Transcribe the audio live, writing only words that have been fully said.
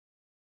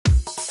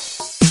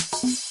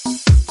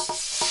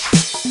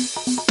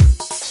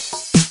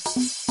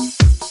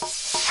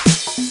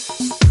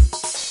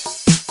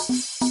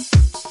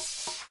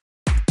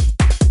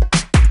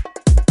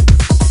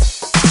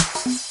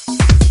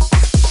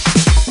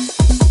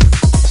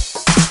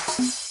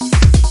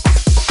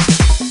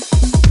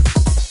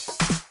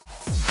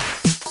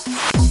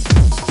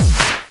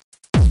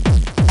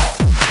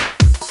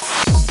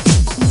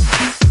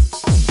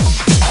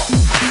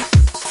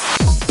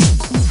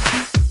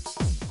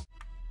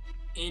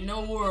in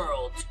a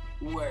world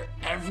where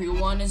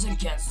everyone is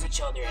against each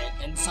other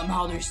and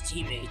somehow there's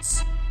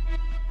teammates,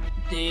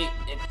 it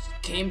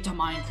came to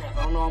Minecraft.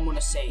 I don't know what I'm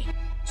gonna say.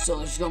 So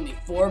there's gonna be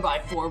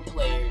 4x4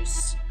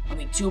 players. I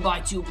mean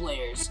 2x2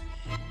 players.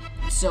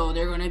 So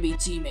they're gonna be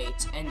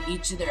teammates, and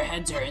each of their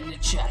heads are in the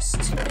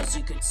chest, as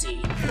you could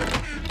see.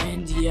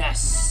 And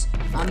yes,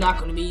 I'm not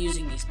gonna be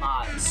using these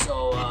mods.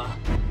 So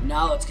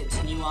now let's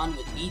continue on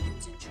with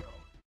Ethan's intro.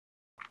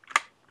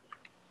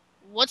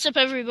 What's up,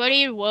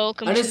 everybody?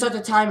 Welcome. I didn't start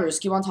the timer.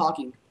 Just keep on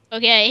talking.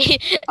 Okay.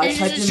 I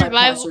typed in my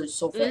password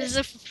so fast. This is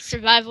a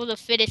survival of the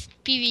fittest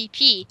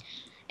PvP,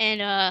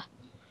 and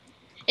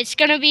it's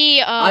gonna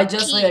be I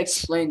just teams. like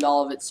explained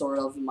all of it sort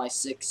of in my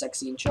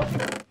sexy intro.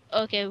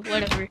 Okay,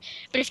 whatever.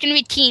 But it's gonna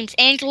be teams.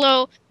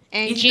 Angelo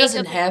and Ethan Jacob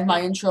doesn't have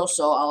my intro,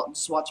 so I'll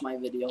just watch my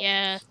video.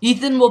 Yeah.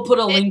 Ethan will put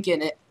a link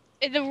in it.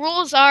 The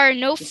rules are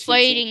no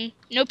fighting,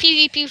 no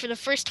PvP for the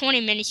first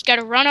 20 minutes. You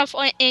gotta run off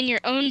in your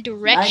own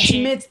direction.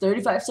 19 minutes,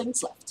 35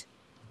 seconds left.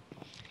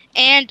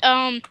 And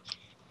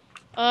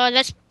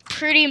that's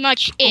pretty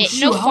much it. Oh,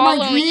 shoot, no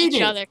following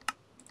each other.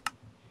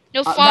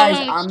 No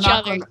following each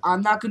other.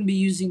 I'm not gonna be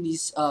using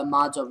these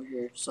mods over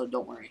here, so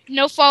don't worry.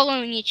 No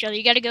following each other.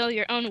 You gotta go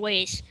your own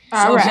ways.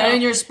 So get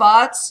in your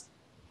spots,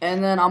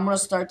 and then I'm gonna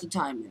start the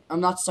timer. I'm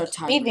not start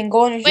timing. Ethan,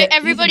 go on your Wait,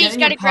 everybody's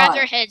gotta grab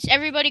their heads.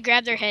 Everybody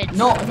grab their heads.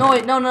 No,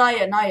 wait, no, not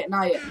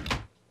yet.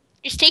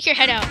 Just take your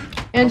head out.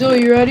 Angela,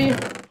 you ready?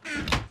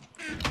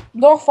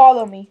 Don't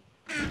follow me.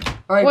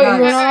 Alright, Wait, guys.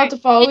 we're not allowed to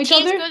follow The each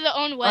teams other? go their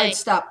own way. Alright,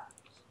 stop.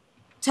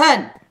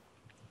 10,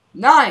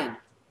 9,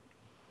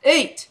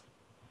 8,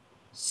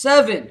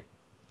 7,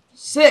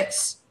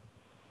 6,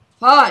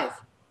 5,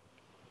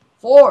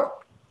 4,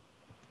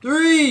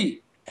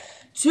 3,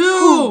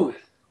 2,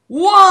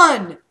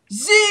 1,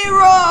 0!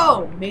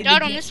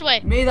 Dot on this way.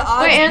 May the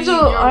odds Wait, be in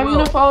Angela, your I'm will.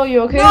 gonna follow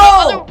you, okay?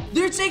 No!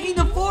 They're taking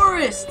the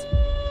forest!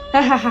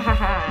 Ha ha ha ha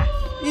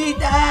ha.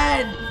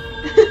 Ethan!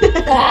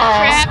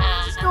 Crap.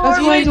 Let's go,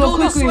 Ethan, Angela, go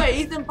this quickly. way.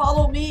 Ethan,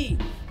 follow me.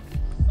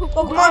 Oh,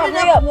 come Why on,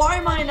 hurry up.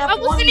 am I in F1 I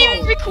wasn't even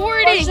mode? Punch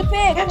recording. the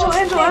pig. Angela,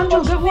 punch the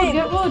Angela, pig, get wood, punch the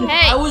get wood.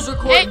 Hey. I was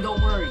recording, Hey.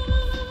 don't worry.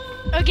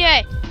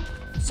 Okay.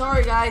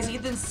 Sorry guys,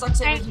 Ethan sucks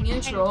at making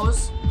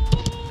intros.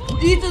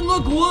 Ethan,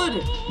 look,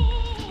 wood!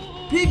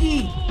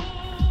 Piggy!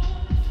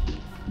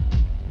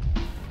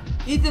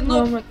 Ethan,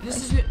 look, Oh my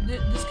this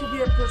could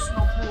be our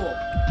personal pool.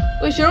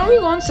 Wait, shouldn't we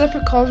go on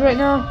separate calls right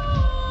now?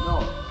 No.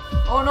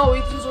 Oh no,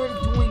 Ethan's already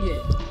doing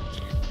it.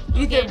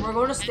 Ethan, Okay. we're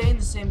going to stay in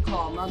the same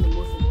call. I'm not in the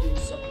mood for doing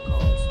separate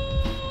calls.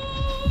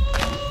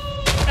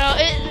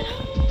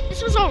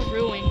 This was all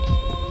ruined.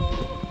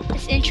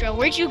 This intro.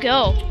 Where'd you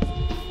go?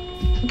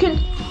 We can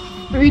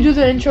redo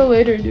the intro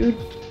later, dude.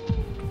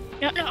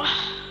 No.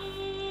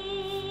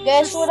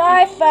 Guess what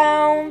I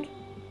found?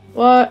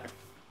 What?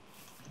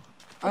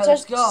 Alright,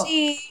 let's go.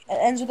 C. It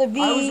ends with a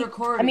V. I was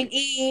recording. I mean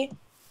E.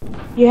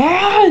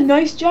 Yeah,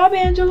 nice job,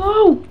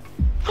 Angelo.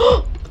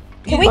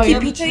 Can we Ethan, you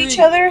have TP a to tree. each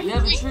other? You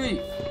have a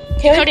tree.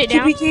 Can Cut we it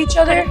down. TP to each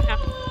other?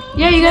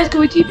 Yeah, you guys,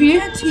 can we You TP?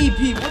 can't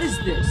TP. What is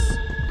this?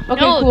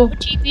 Okay, No, cool. put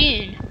TP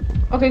in.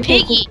 Okay, cool,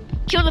 Piggy, cool.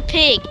 kill the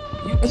pig.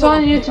 You That's kill all I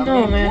a needed pig. to I'm know,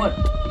 getting man. wood.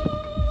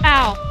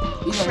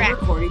 Ow. Ethan, are Crap. you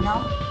recording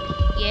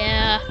now?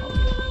 Yeah.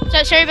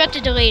 So sorry about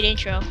the delayed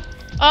intro.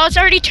 Oh, it's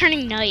already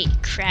turning night.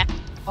 Crap.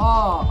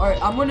 Oh,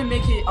 alright, I'm gonna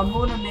make it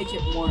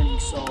morning,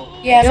 so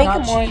Yeah, it's make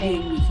not it morning.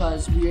 cheating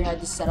because we had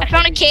to set up. I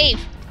found a everything.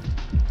 cave.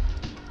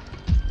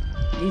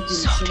 Ethan,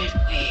 So shouldn't-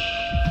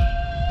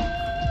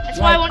 That's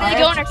why I wanted to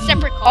go on have a to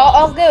separate eat. call.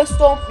 I'll get a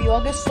stone for you.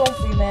 I'll get a stone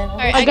for you, man.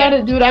 Alright, I got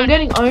it, dude. I'm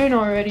getting iron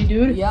already,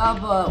 dude. Yeah,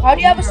 but How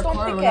do you have a when we stone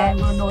record, pickaxe?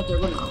 we're not gonna know what they're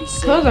gonna be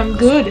saying. Cause I'm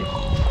good.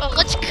 Oh,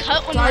 let's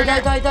cut when Die, we're die,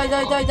 not. die, die,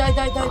 die, die, die,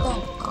 die, die,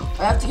 die.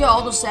 I have to get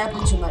all the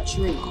saplings from that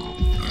tree.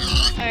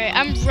 Alright,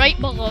 I'm right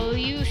below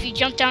you. If you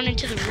jump down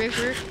into the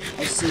river,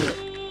 I see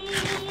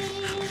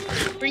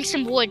it. bring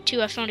some wood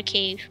too. I found a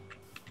cave.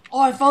 Oh,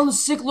 I found a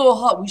sick little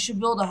hut. We should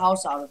build a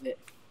house out of it.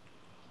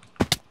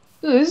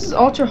 Dude, this is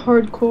ultra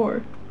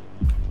hardcore.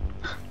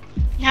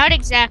 Not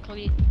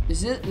exactly.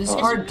 This Oh.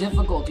 hard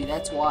difficulty,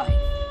 that's why.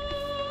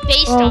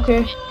 Based Oh, off okay.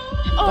 of it.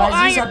 Oh,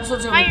 Guys, this iron.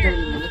 episode's gonna be Iron.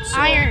 30 minutes, so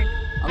Iron.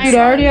 I'm Dude, I sorry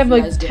already if have you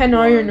like guys get 10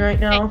 bored. iron right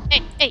now.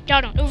 Hey,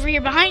 Dodon, over here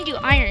behind you,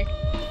 iron.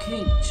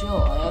 Okay, chill.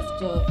 I have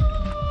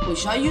to. Wait,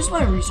 should I use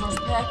my resource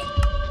pack?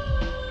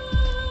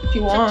 If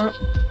you want.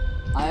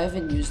 I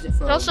haven't used it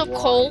for There's a also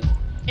while. coal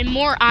and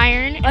more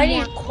iron. And I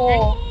more need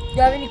coal. Do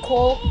you have any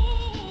coal?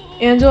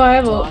 Angela,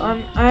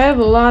 I have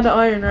a lot of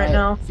iron right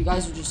now. If you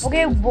guys would just. Okay,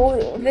 stay with boy.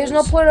 me, There's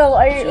no please. point of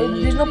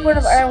iron. There's no point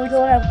of iron. We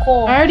don't have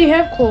coal. I already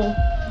have coal.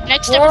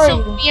 Next Where are episode,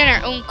 you? we'll be in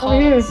our own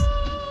Over here. calls.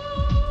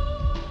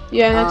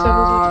 Yeah, next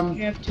episode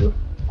we have to.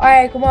 All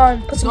right, come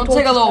on. Put It's some gonna take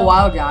a torches little down.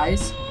 while,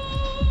 guys.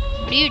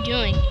 What are you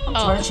doing? I'm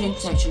Oh, trying to change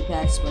texture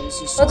packs, but it's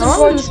just. Let's How just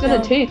long torch is this gonna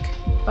down. take,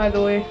 by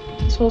the way?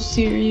 This whole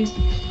series.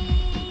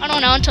 I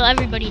don't know until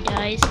everybody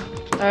dies.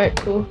 Alright,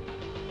 cool.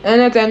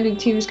 And at the ending,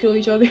 teams kill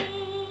each other.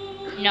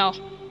 No,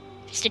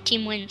 it's the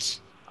team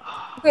wins.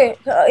 Okay,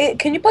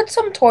 can you put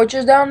some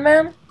torches down,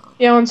 man?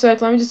 Yeah, one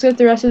sec. Let me just get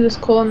the rest of this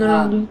coal and then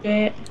I'll do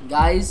that.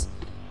 Guys,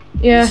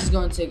 Yeah. This is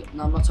gonna take.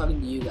 No, I'm not talking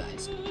to you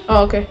guys.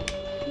 Oh, okay.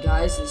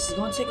 Guys, this is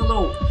gonna take a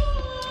little.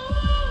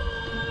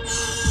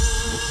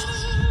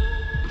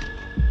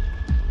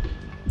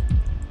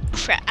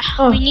 Crap.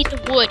 Oh. We need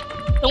the wood.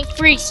 Don't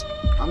freeze.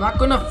 I'm not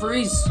gonna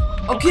freeze.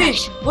 Okay, Okay.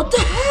 what the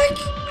heck?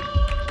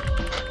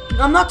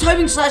 I'm not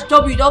typing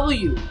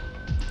 /WW.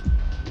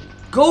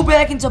 Go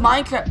back into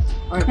Minecraft.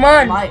 Alright, Come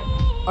on. Alright,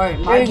 There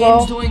my you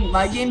game's go. doing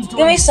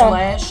Give me some.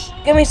 slash.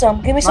 Give me some.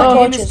 Give me My some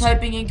game is torches.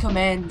 typing in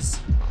commands.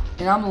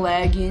 And I'm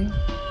lagging.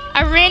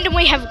 I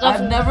randomly have level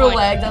I've never 1.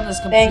 lagged on this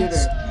computer.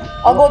 Thanks.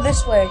 I'll go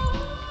this way.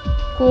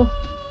 Cool.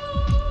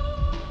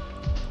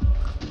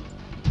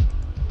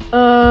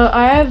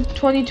 I have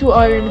 22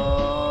 iron.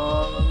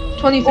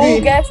 23.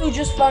 Oh, guess we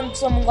just found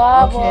some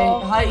lava.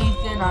 Okay, hi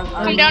Ethan.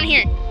 Come down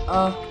here.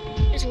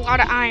 There's a lot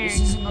of This iron.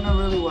 isn't gonna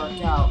really work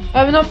out. I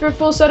have enough for a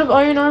full set of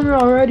iron armor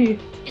already.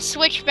 It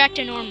switched back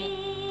to normal.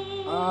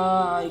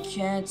 I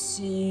can't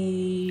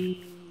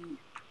see.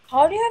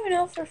 How do you have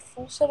enough for a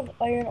full set of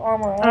iron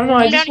armor? I don't know,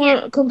 I Come just down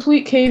here. want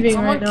complete caving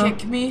Someone right now.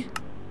 kick me.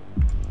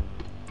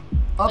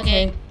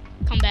 Okay.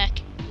 Come back.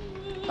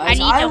 Guys,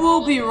 need I the will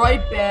wood. be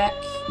right back.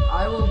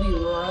 I will be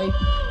right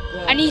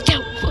back. I need that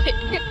wood.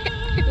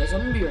 Guys, I'm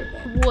gonna be right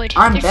back. Wood.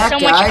 I'm There's back, so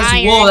guys. much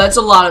iron. Whoa, that's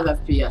a lot of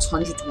FPS.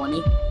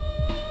 120.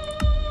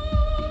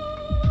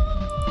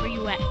 Where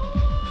you at?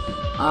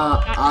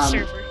 Not the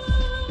server.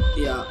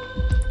 Yeah.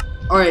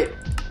 Alright.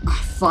 I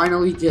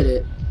finally did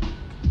it.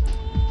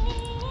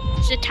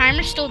 Is the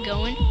timer still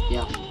going?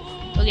 Yeah.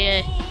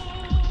 Okay.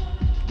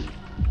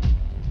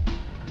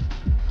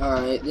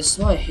 Alright, this is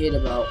what I hate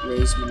about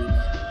Ray's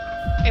Mini-Net.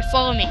 Hey,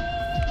 follow me.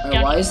 Alright,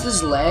 Down why here. is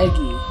this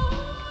laggy?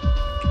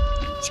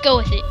 Let's go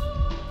with it.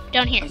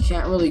 Down here. I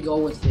can't really go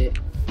with it.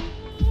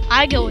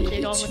 I go with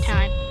it all the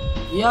time.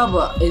 Yeah,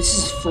 but this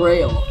is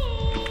frail.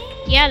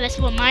 Yeah, that's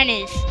what mine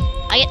is.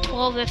 I get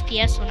 12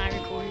 FPS when I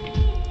record.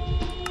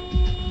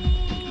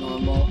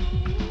 Normal.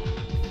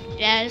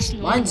 Yeah, it's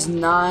normal. Mine's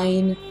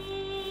 9.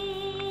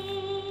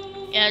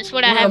 Yeah, that's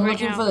what I Wait, have I'm right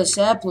looking now. for the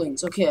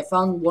saplings. Okay, I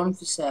found one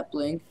for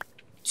sapling.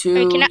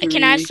 2, Alright,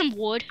 can I have 3. some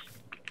wood?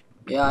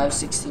 Yeah, I have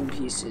 16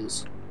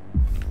 pieces.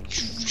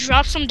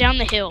 Drop some down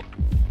the hill.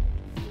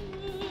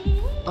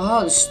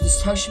 Oh,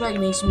 this texture pack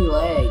makes me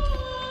lag.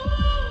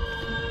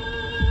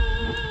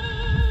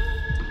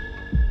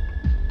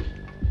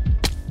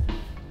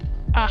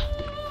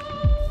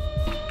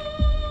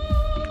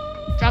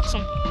 Drop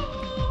some.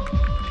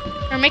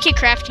 Or make a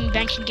crafting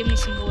bench and give me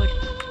some wood.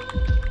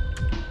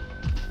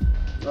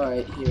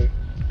 Alright, here.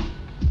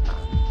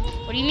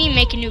 What do you mean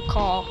make a new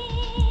call?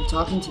 I'm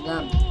talking to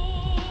them.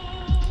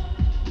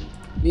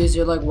 Because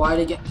they're like, why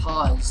did it get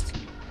paused?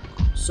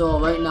 So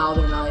right now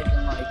they're not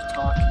even like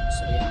talking,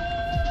 so yeah.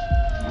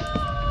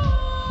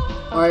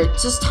 Alright,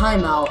 just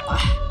time out.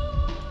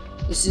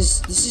 This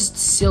is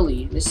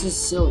silly. This is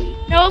silly.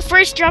 No,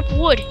 first drop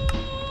wood.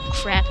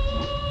 Crap.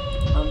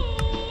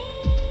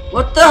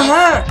 What the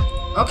heck?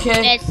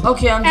 Okay, It's-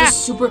 okay, I'm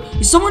just super.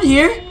 Is someone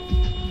here?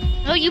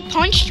 No, you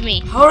punched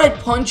me. How did I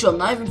punch him?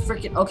 Not even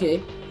freaking.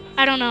 Okay.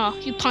 I don't know.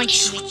 You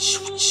punched me.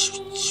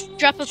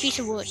 Drop a piece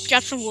of wood.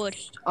 Drop some wood.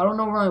 I don't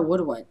know where my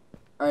wood went.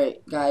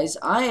 Alright, guys,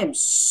 I'm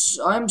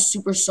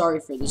super sorry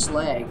for this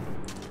lag.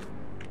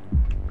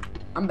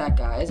 I'm back,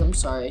 guys. I'm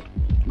sorry.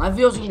 My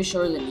video's gonna be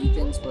shorter than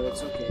Ethan's, but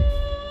it's okay.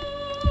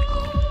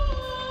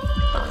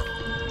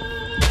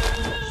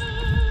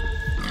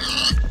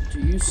 Do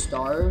you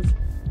starve?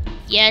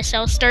 Yes, I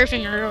was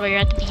starving earlier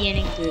at the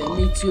beginning. Yeah,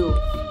 me too.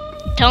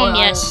 Tell him Oh,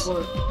 yes.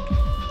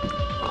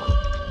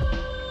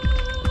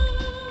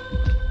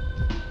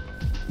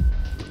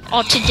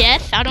 Oh, to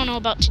death? I don't know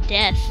about to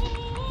death.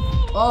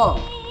 Oh,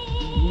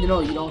 no,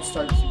 you don't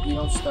start to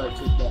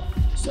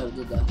death. Start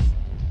to death.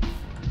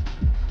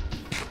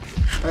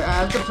 Alright, I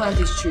have to plant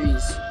these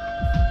trees.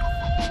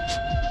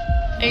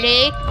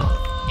 Ready?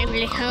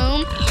 Everybody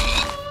home?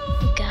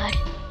 Oh god.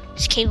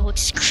 This cave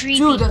looks creepy.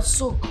 Dude, that's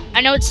so cool.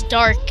 I know it's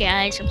dark,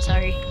 guys. I'm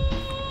sorry.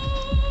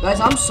 Guys,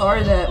 I'm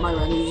sorry that my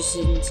render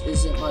distance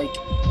isn't like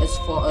as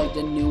far like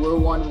the newer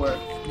one where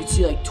you can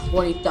see like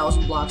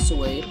 20,000 blocks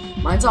away.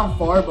 Mine's on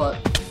far,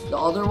 but the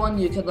other one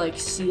you could like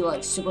see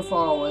like super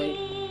far away.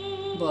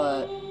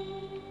 But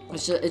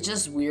it's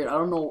just weird. I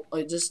don't know.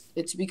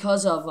 It's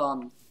because of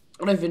I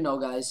don't even know,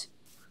 guys.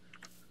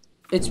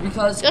 It's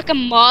because I feel like a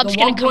mob's the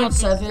gonna come up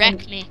 1.7 and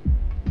wreck me.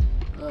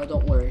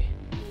 Don't worry.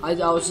 I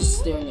was just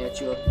staring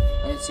at you.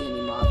 I didn't see any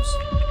mobs.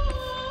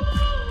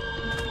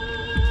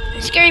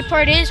 The scary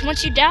part is,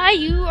 once you die,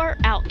 you are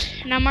out.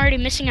 And I'm already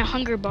missing a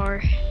hunger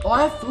bar. Oh,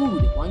 I have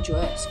food. Why don't you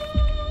ask?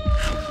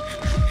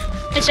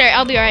 It's alright,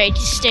 I'll be alright.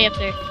 Just stay up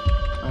there.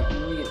 Alright,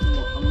 I'm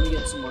gonna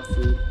get some more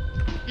food.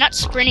 Not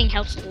sprinting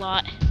helps a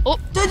lot. Oh,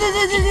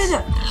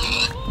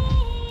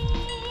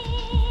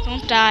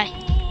 don't die.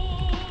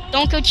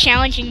 Don't go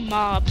challenging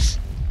mobs.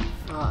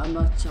 I'm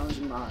not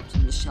challenging mobs.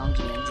 I'm just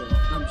challenging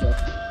Angela. I'm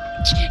joking.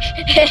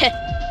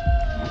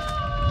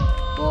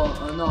 Well,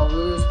 no,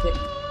 really was pick.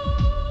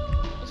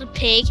 There's a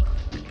pig.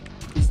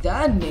 Is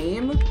that a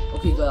name?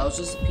 Okay, good. That was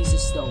just a piece of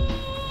stone.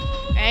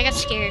 Alright, I got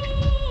scared.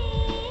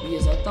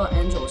 Because I thought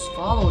Angela was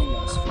following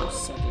us for a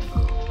second.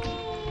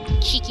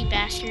 Cheeky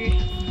bastard.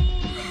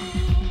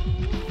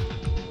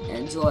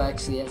 Angela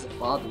actually has a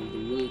father with a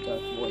really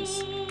dark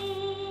voice.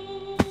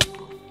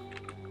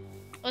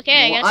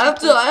 Okay, Well, I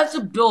guess I have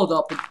to build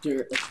up a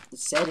dirt. That's the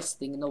saddest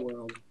thing in the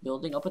world.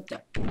 Building up a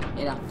dirt.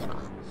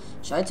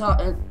 Should I talk?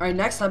 Alright,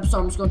 next episode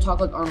I'm just gonna talk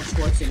like Arnold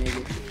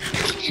Schwarzenegger.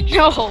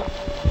 No.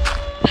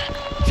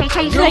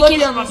 Sometimes You're I lucky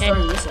get I'm not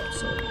starting this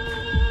episode.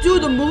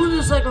 Dude, the moon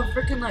is like a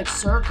freaking like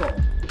circle.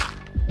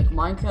 Like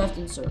Minecraft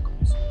in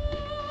circles.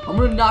 I'm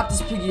gonna knock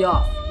this piggy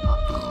off.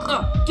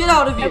 Get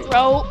out of here!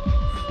 Bro.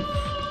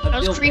 I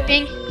was feel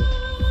creeping.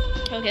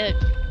 bad.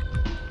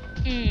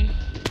 Okay.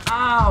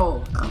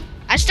 Ow!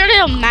 I started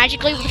out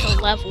magically with a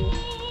level.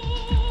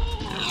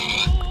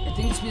 I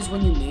think it's because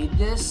when you made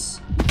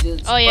this, you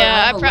did. Oh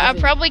yeah, I 11.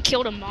 probably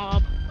killed a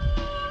mob.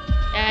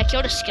 Yeah, I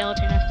killed a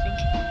skeleton, I think.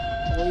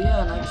 Oh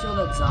yeah, and I killed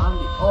that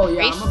zombie. Oh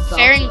yeah, I'm about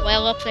faring to.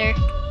 well up there.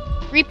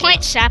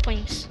 Replant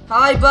saplings.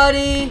 Hi,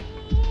 buddy.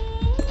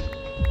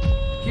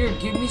 Here,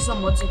 give me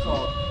some. What's it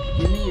called?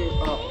 Give me your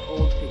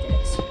old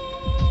pickaxe.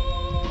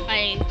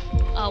 My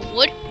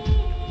wood.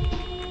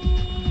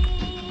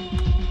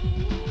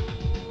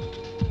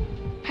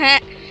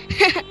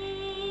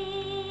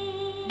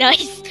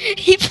 Nice.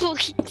 He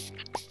believes.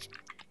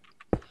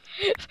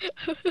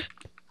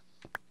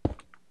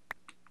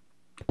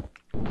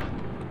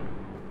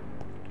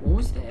 What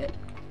was that?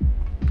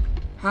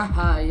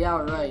 Haha, yeah,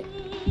 right.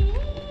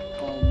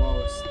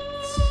 Almost.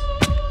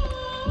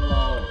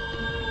 Lol.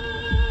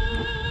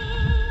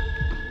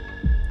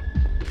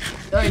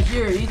 Alright,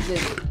 here,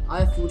 Ethan. I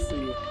have food for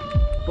you.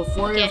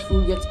 Before your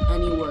food gets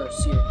any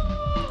worse, here.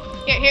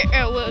 Here,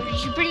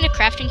 did you bring the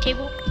crafting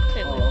table?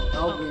 Wait,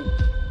 I'll bring.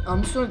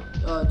 I'm just gonna,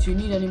 do you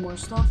need any more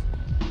stuff?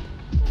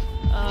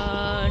 No,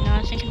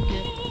 I think I'm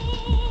good.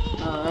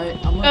 Alright,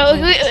 I'm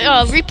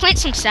gonna replant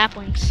some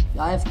saplings.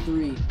 I have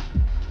 3.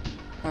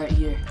 Alright,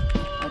 here.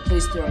 I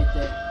placed it right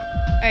there.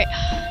 Alright,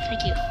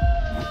 thank you.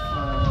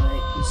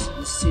 Alright,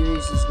 this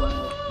series is going to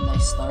a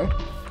nice start.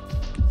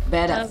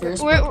 Bad at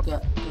first, but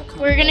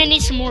we're gonna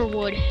need some more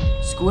wood.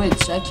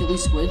 Squids, should I kill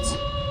these squids?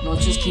 No,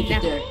 let's just keep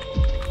it there.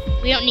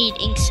 We don't need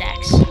ink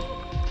sacs.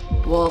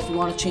 Well, if you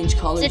want to change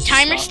colors. Is the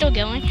timer still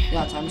going?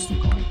 Yeah, timer's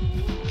still going.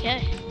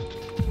 Okay.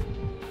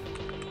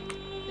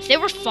 If they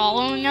were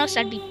following us,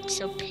 I'd be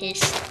so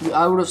pissed.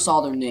 I would have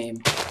saw their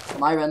name.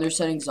 My render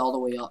settings all the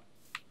way up.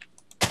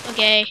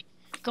 Okay,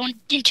 going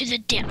into the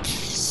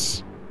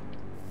depths.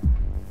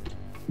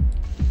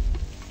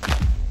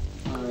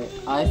 Alright,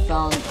 I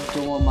found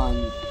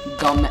Dorman.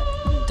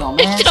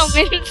 Dumbass?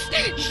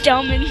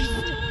 Dummins.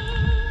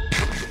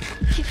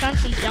 He found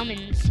some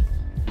dummins.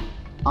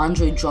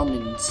 Andre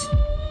Drummonds.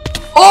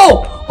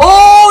 Oh!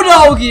 Oh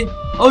no!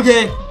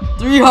 Okay.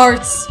 3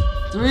 hearts.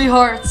 3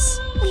 hearts.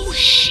 Oh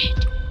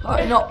shit.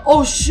 Alright, no.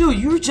 Oh shoot,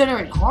 you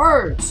regenerate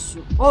hearts.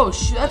 Oh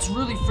shoot, that's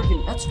really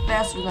freaking. That's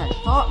faster than I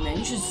thought, man.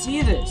 You should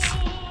see this.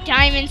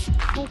 Diamonds.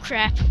 Bull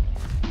crap.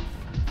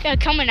 Okay,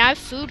 come on, I have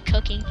food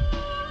cooking.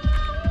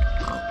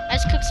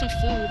 Let's cook some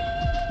food.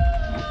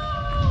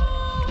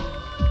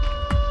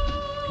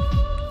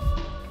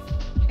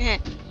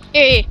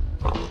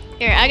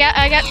 Here, I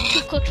got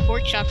 2 cooked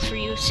pork chops for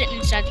you sitting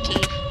inside the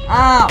cave.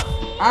 Ow!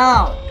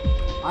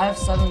 Ow! I have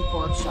 7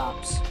 pork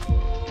chops.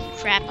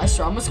 Crap. I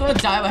swear, I'm just gonna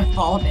die by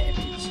fall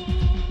damage.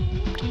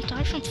 Don't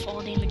die from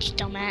fall damage,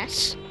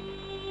 dumbass.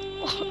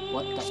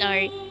 What the?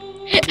 Sorry.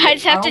 Dude, I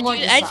just have to do.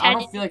 I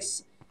don't feel like.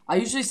 I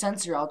usually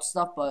censor out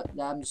stuff, but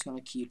that I'm just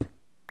gonna keep.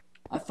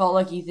 I felt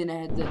like Ethan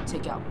had to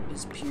take out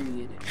his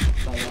period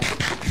by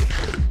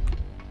that.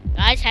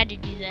 I just had to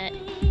do that.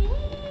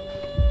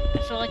 I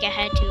felt like I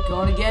had to.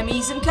 Gonna get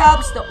me some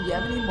cobblestone. Do you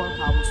have any more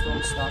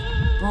cobblestone stuff?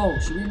 Bro,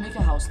 should we make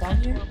a house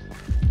down here?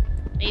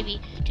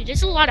 Maybe. Dude,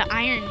 there's a lot of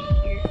iron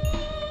here.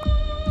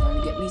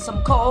 Gonna get me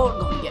some coal.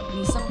 Gonna get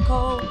me some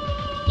coal.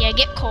 Yeah,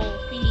 get coal.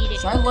 We need it.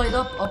 Should I light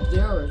up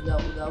there, or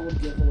that would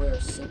give away our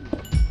signal?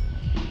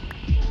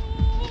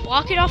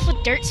 Block it off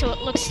with dirt so it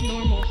looks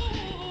normal.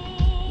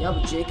 Yeah,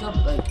 but Jacob,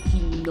 like, he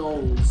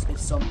knows if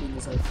something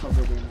is like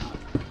covered or not.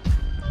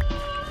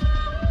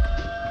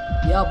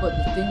 Yeah, but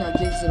the thing that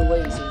gives it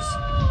away is there's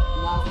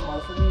not far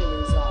from me.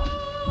 There's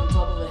on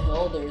top of a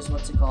hill. There's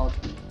what's it called?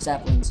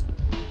 Saplings.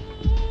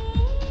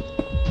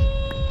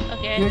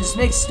 Okay. Here, just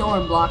make stone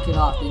and block it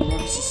off. They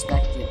never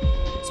suspect it.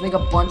 Just make a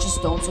bunch of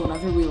stone so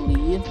whenever we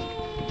leave,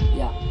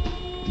 yeah.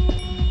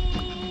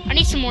 I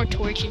need some more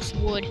torches.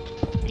 Wood.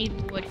 I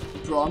need wood.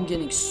 Bro, I'm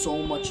getting so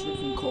much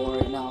freaking coal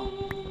right now.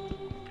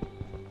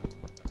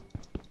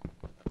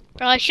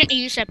 Probably shouldn't have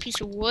used that piece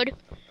of wood,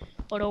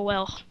 but oh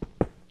well.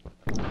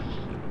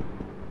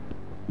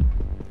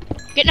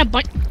 Getting a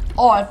bunch.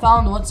 Oh, I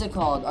found what's it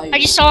called? I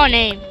just saw a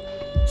name.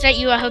 Is that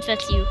you? I hope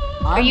that's you.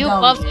 Are you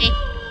above me?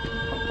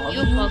 Above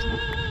You above me?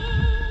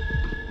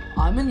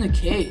 I'm in the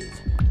cave.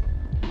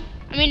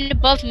 I mean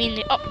above me in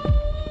the. Oh,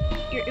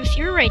 if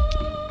you're right,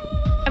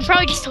 I'm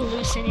probably just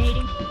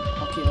hallucinating.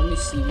 Okay, let me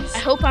see these. I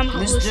hope I'm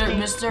hallucinating.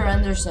 Mr.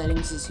 Render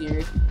Settings is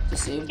here to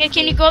save. Yeah,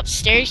 can you go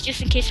upstairs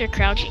just in case they're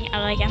crouching?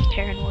 I'm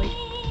paranoid.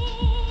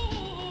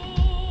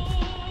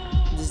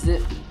 Is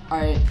it?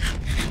 Alright.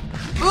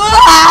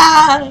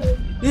 Ah!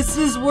 This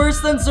is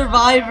worse than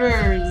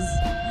survivors.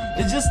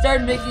 It just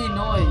started making a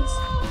noise.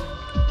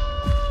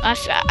 What?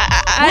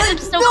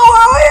 So No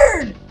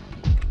iron!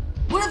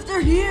 What if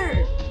they're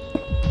here?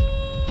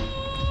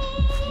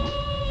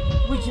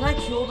 Wait, can I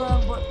kill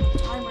them? What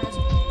timer is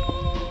it?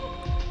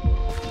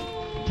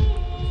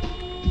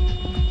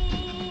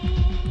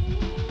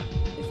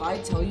 If I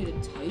tell you to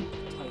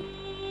type.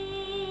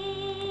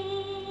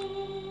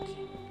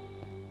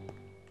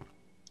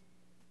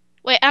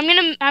 wait, I'm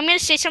gonna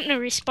say something to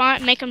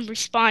respond, make them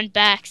respond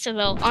back, so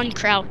they'll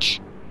uncrouch.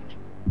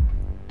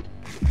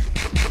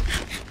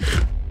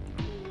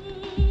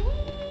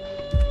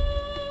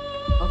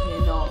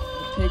 Okay, no,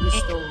 the pig is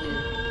still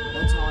here.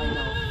 That's how I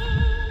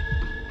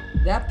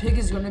know. That pig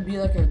is gonna be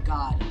like a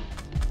god.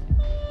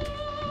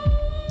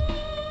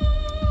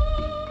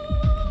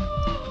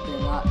 They're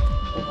not.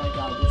 Oh my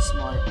god, they're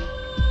smart.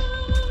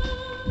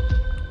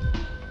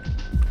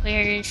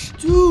 Where is?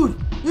 Dude,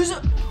 there's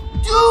a.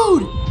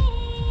 Dude!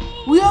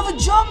 We have a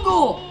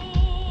jungle!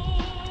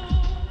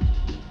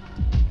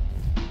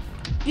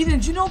 Ethan,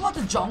 do you know about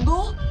the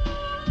jungle?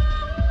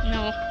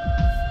 No.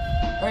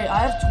 Alright,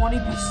 I have 20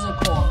 pieces of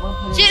coal. I'm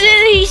gonna put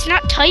it He's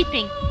not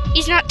typing.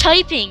 He's not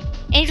typing.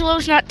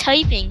 Angelo's not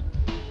typing.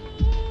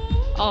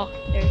 Oh,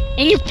 there.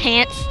 In your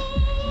pants.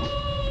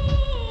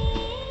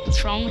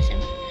 What's wrong with him?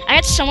 I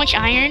had so much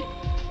iron.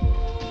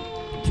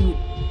 Dude,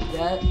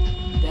 that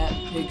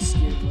pig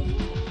scared me.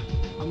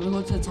 I'm gonna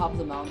go to the top of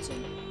the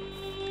mountain.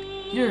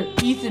 Here,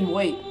 Ethan,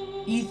 wait.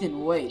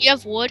 Ethan, wait. You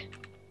have wood?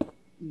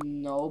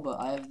 No, but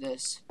I have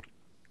this.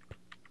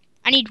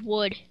 I need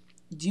wood.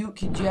 Do you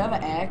have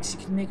an axe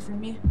you can make for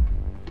me?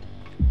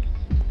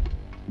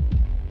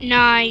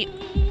 Nah,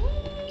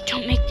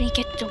 don't make me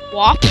get the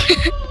wop.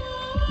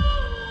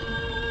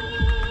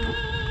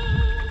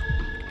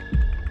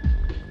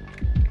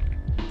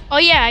 Oh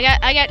yeah,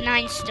 I got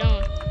 9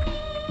 stone.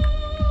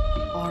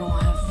 Oh, I don't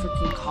have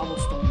freaking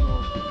cobblestone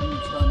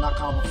though. Not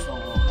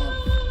cobblestone. I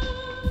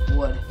have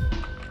wood.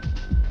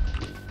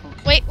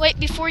 Okay. Wait,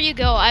 before you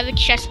go, I have a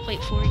chest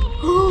plate for you.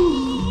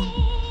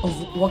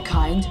 Of what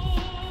kind?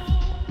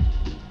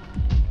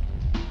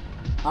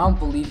 I don't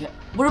believe it.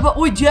 What about?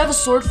 Wait, do you have a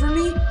sword for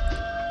me?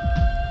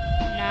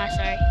 Nah,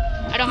 sorry.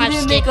 I don't You have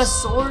didn't sticks. make a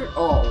sword?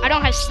 Oh. I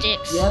don't have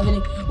sticks. Do you have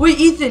any? Wait,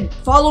 Ethan,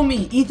 follow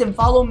me. Ethan,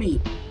 follow me.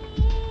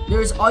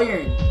 There's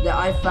iron that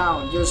I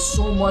found. There's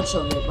so much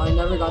of it, but I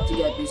never got to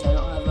get because I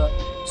don't have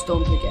a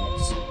stone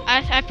pickaxe.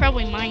 I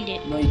probably mined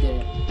it. No, you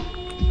didn't.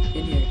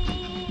 In here.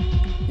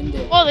 In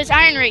there. Whoa, there's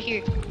iron right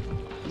here.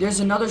 There's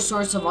another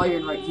source of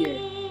iron right here.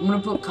 I'm gonna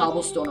put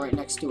cobblestone right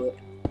next to it.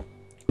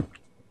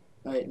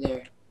 Right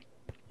there.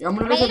 Yeah, I'm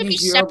gonna make I like wanna a be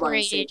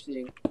Herobrine shaped separated.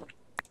 thing.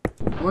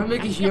 I'm gonna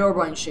make a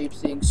Herobrine shaped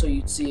thing so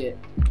you'd see it.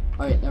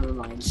 Alright, never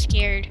mind.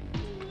 Scared.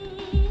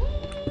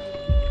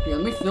 Here,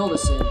 let me fill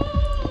this in.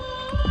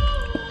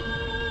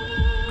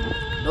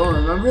 No,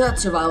 remember that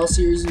survival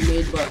series you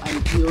made, but I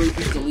really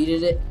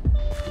deleted it?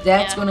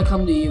 That's gonna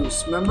come to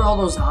use. Remember all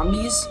those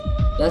zombies?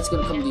 That's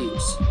gonna come to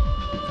use.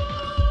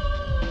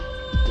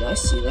 Did I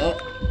see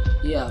that?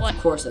 Yeah, What?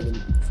 of course I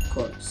didn't. Of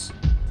course.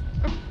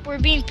 We're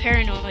being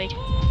paranoid.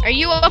 Are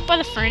you up by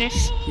the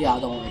furnace? Yeah,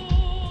 don't worry.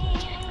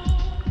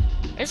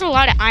 There's a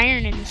lot of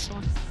iron in this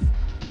one.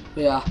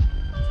 Yeah.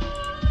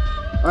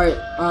 Alright,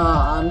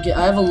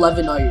 I have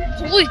 11 iron.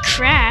 Holy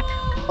crap.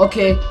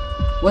 Okay,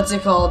 what's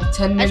it called?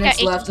 10 I just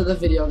minutes got left of the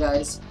video,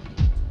 guys.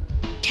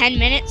 10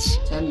 minutes?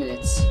 10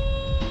 minutes.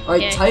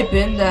 Alright, Okay. type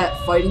in that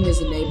fighting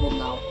is enabled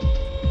now.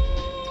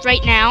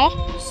 Right now?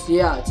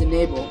 Yeah, it's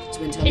enabled. It's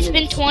been 10 It's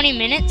minutes. been 20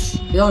 minutes?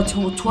 No,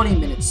 20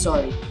 minutes,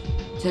 sorry.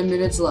 10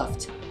 minutes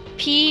left.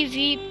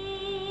 PvP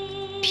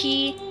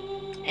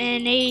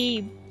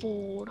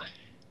enabled.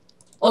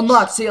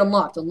 Unlocked, say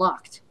unlocked,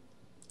 unlocked.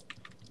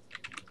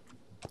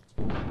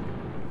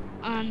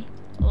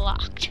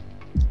 Unlocked.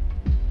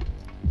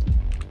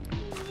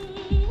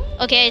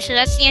 Okay, so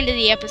that's the end of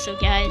the episode,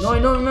 guys. No,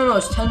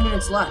 it's 10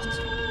 minutes left.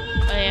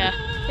 Oh yeah.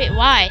 Wait,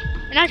 why?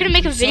 We're not gonna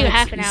make a video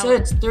half an You hour.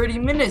 said it's 30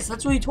 minutes,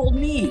 that's what you told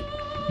me.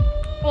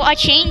 Well, I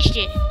changed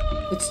it.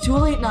 It's too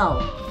late now.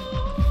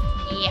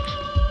 Yeah.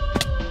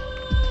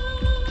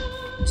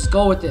 Just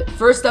go with it.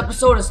 First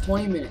episode is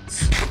 20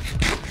 minutes.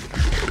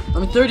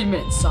 30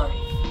 minutes, sorry.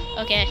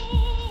 Okay.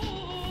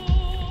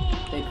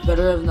 They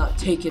better have not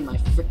taken my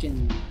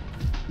freaking.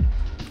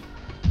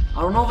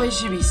 I don't know if I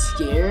should be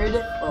scared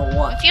or I'm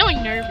what.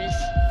 feeling nervous.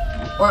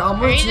 Or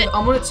I'm Are you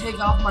gonna take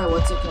off my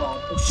what's it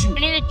called? Oh shoot!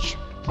 I need to.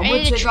 I'm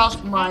gonna take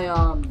off my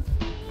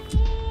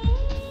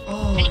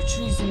Oh, the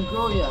trees didn't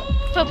grow yet.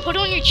 Put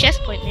on your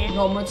chest plate, man.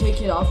 No, I'm gonna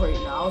take it off right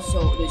now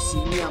so they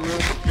see me. I'm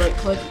gonna right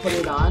click, put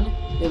it on.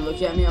 They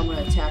look at me. I'm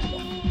gonna attack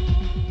them.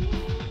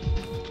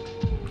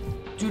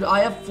 Dude, I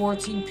have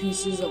 14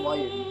 pieces of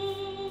iron.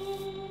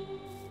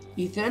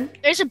 Ethan?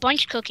 There's a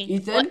bunch cooking.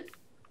 Ethan? What?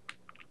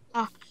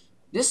 Oh.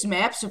 This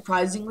map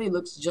surprisingly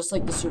looks just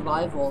like the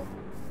survival,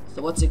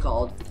 what's it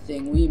called,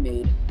 thing we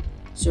made.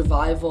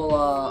 Survival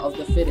of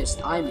the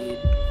fittest I made.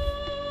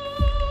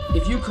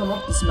 If you come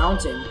up this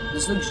mountain,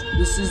 this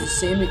is the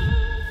same.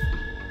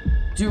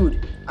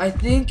 Dude, I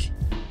think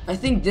I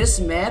think this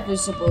map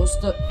is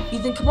supposed to...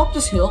 Ethan, come up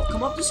this hill.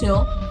 Come up this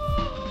hill.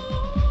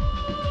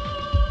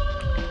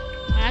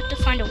 I have to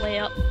find a way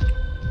up.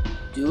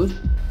 Dude,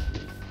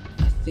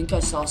 I think I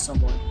saw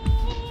someone.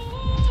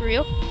 For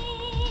real?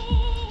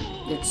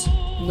 It's...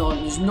 No,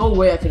 there's no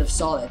way I could have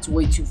saw that. It's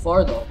way too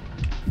far, though.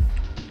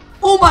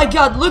 Oh my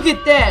god, look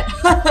at that!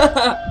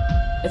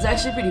 It's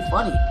actually pretty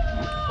funny.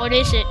 What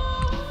is it?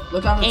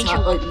 Look on the Angel.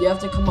 top. Like, you have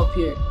to come up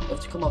here. You have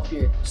to come up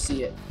here to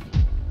see it.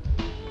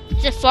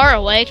 Is it far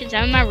away? Because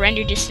I'm my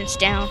render distance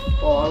down.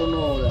 Oh, I don't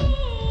know then.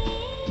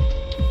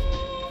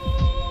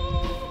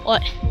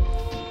 What?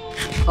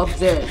 Up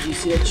there. Do you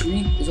see that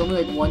tree? There's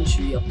only like one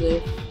tree up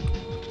there.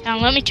 Now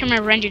let me turn my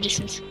render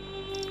distance.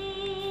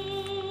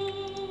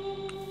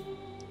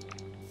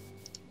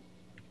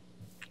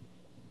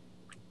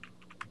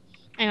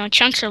 I know,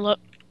 chunks are low.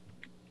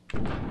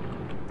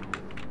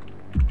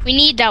 We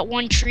need that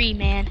one tree,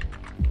 man.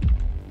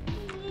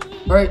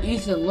 Alright,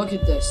 Ethan, look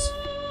at this.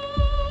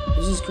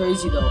 This is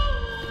crazy though.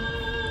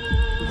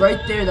 Right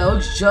there, that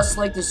looks just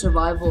like the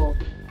survival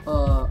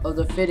of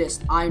the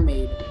fittest I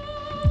made.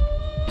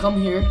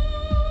 Come here.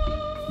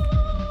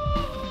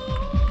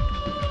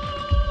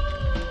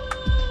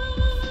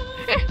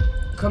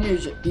 Come here,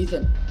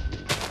 Ethan.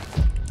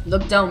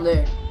 Look down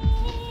there.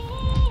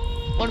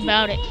 What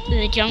about it?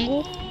 The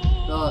jungle?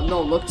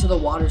 No, look to the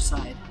water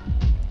side.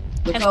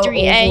 Look how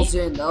F3A. it ovals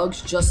in. That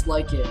looks just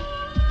like it.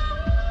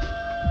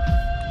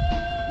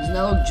 Doesn't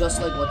that look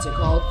just like what's it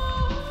called?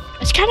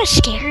 It's kind of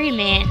scary,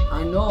 man.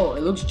 I know,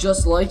 it looks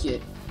just like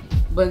it.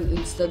 But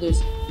instead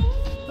there's...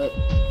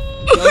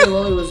 Jelly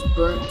Lily was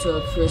burnt to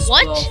a crisp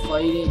What? while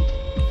fighting.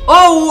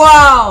 Oh,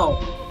 wow!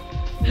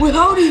 Wait,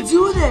 how did he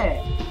do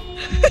that?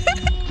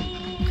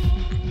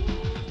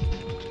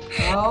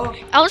 How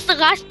I was the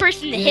last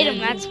person to hit him,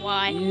 did that's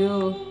why.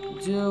 you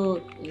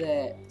do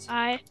that?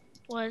 I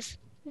was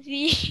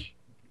the...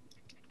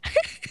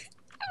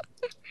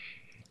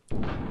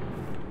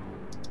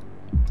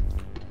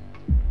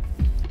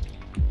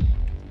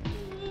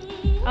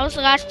 I was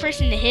the last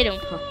person to hit him.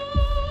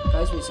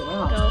 Guys, wait, so wait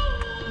on. Go.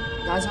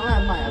 Guys, I'm gonna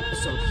end my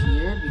episode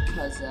here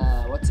because,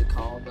 what's it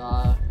called?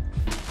 I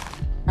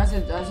have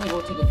to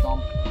go take a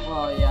dump.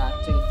 Well, yeah,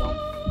 take a dump.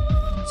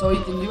 So,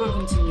 Ethan, you will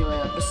continue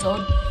our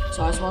episode.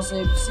 So, I just want to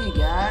say, see you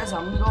guys.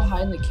 I'm gonna go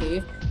hide in the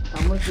cave.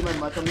 I'm gonna keep my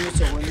mic on mute,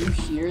 so when you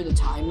hear the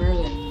timer,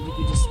 then you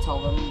can just tell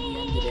them we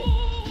ended it.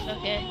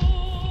 Okay.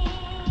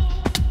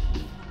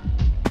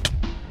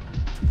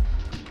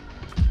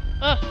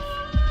 Oh,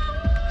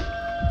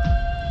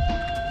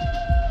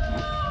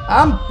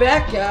 I'm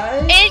back,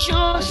 guys.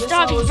 Angelo, guess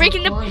stop! I was He's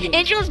breaking recording. the.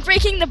 Angelo's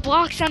breaking the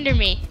blocks under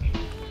me.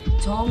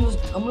 Tell him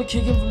I'm gonna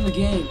kick him from the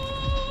game.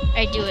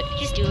 Alright, do it.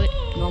 Just do it.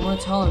 No, I'm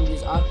gonna tell him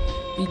because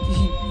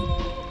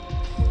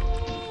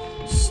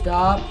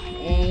stop,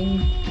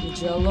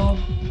 Angelo,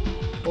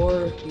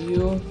 or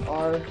you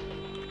are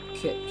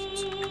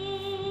kicked.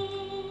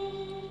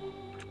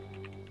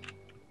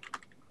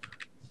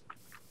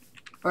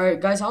 Alright,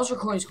 guys, I was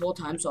recording this whole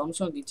time, so I'm just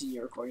gonna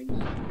continue recording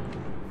that.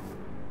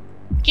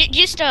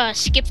 Just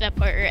skip that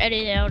part or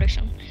edit it out or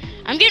something.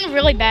 I'm getting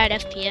really bad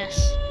FPS.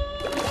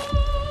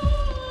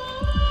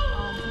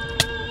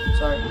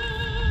 Sorry.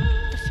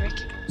 The frick.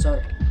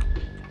 Sorry.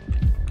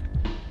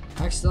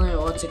 Accidentally,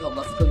 what's it called?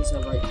 Left click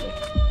instead of right click.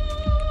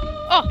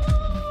 Oh!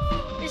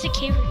 There's a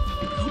cave.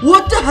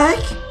 What the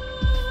heck?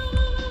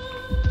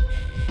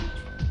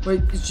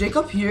 Wait, is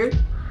Jacob here?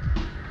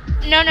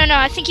 No.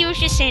 I think he was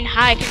just saying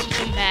hi because he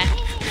came back.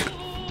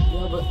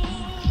 Yeah, but...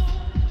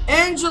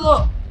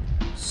 Angelo!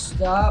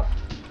 Stop.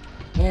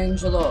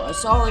 Angelo. I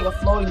saw like a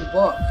floating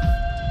book.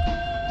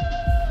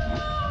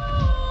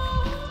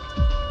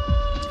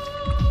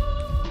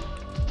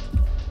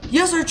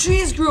 Yes, our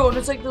trees grew, and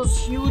it's like those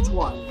huge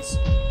ones.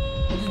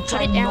 Like the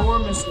Put it down.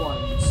 ginormous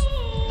ones.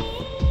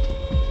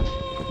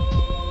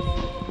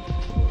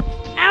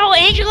 Ow,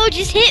 Angelo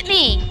just hit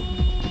me!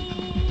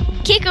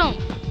 Kick him!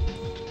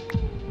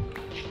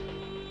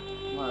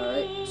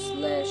 Alright,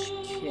 slash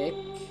kick.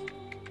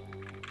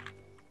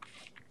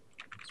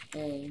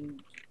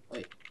 And,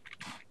 wait.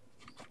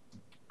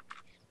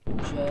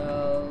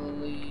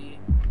 Jelly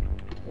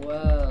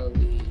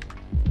Welly.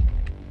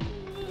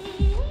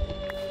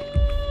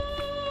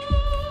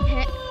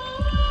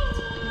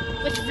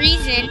 With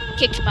reason,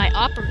 kicked by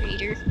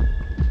operator.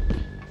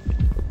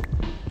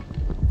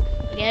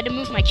 I had to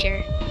move my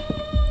chair.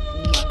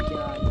 Oh my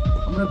god.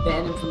 I'm gonna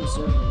ban him from the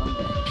server one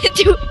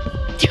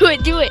day.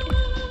 do it.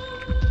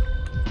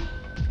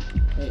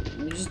 Wait, let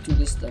me just do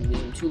this then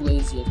because I'm too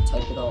lazy to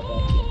type it all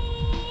back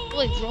in.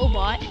 Like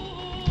robot.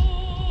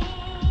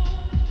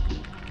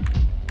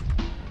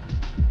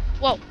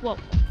 Whoa.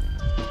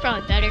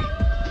 Probably better.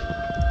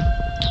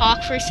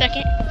 Talk for a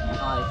second.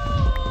 Hi.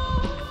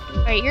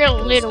 Alright, you're a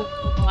little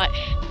robot.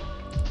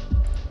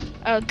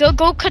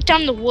 Go cut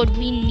down the wood.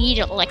 We need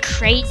it like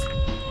crazy.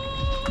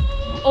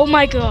 Oh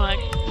my god.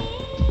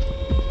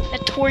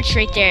 That torch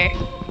right there.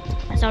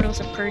 I thought it was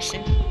a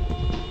person.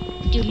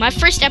 Dude, my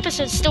first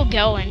episode's still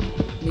going.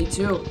 Me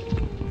too.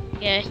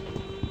 Yeah.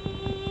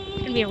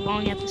 It's gonna be a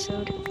long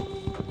episode.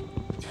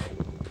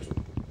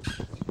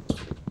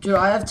 Dude,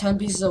 I have 10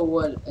 pieces of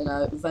wood,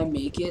 and if I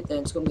make it, then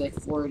it's gonna be like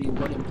 40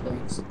 wooden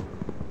planks.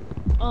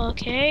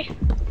 Okay.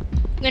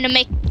 I'm gonna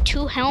make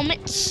 2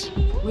 helmets.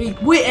 Wait,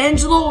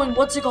 Angelo and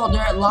what's it called?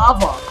 They're at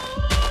lava.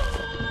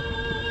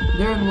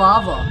 They're in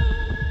lava.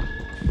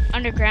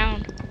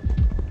 Underground.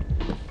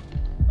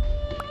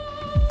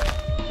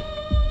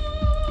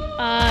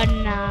 Nah,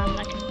 I'm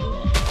not gonna do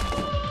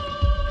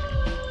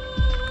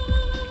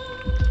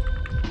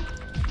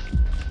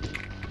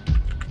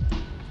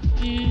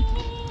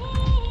that.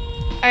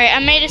 Alright, I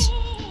made this.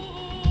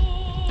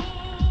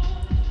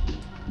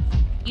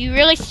 You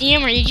really see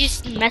him, or you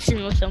just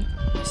messing with him?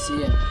 I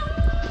see him.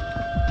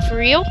 For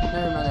real?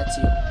 Never mind, that's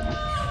you.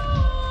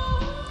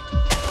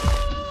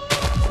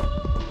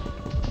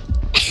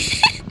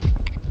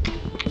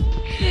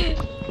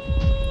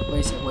 Wait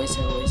a second, wait a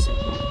second, wait a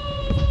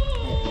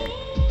second.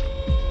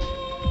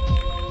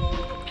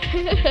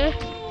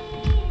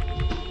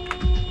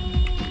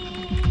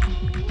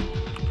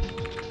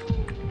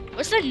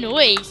 What's that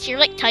noise? You're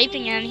like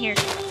typing on here.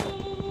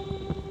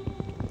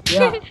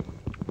 Yeah,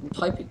 I'm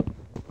typing.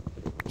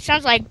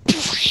 Sounds like.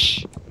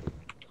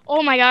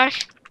 Oh my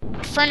gosh.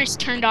 The furnace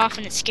turned off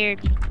and it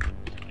scared me.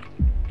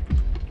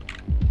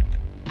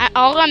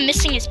 All I'm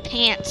missing is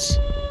pants.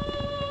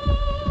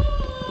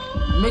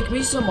 Make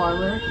me some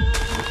armor.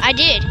 I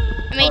did.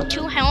 I made Oh,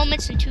 2 no.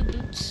 helmets and 2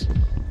 boots.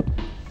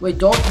 Wait,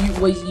 don't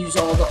use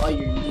all the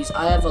iron.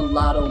 I have a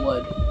lot of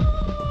wood.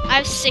 I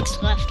have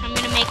 6 left. I'm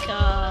gonna make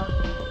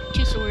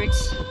 2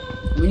 swords.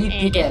 We need And a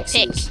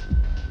pickaxes. pick.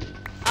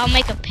 I'll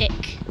make a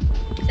pick.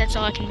 That's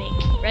all I can make,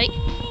 right?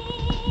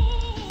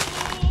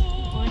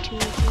 1, 2,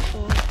 3,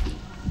 4.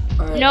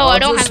 Alright, No, I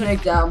don't I'll just have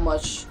make that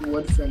much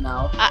wood for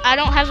now. I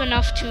don't have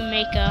enough to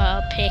make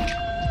a pick.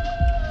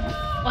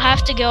 We'll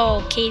have to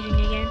go caving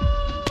again.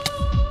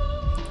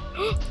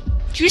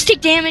 Did you just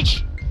take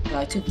damage? Yeah,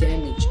 I took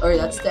damage. Alright,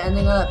 that's the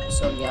ending of the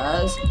episode,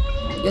 guys.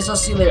 I guess I'll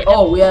see you later.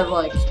 Oh, we have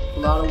like a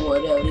lot of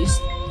wood at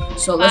least.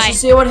 So let's Bye.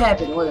 just see what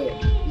happened. Wait.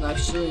 No,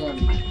 actually,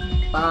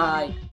 bye.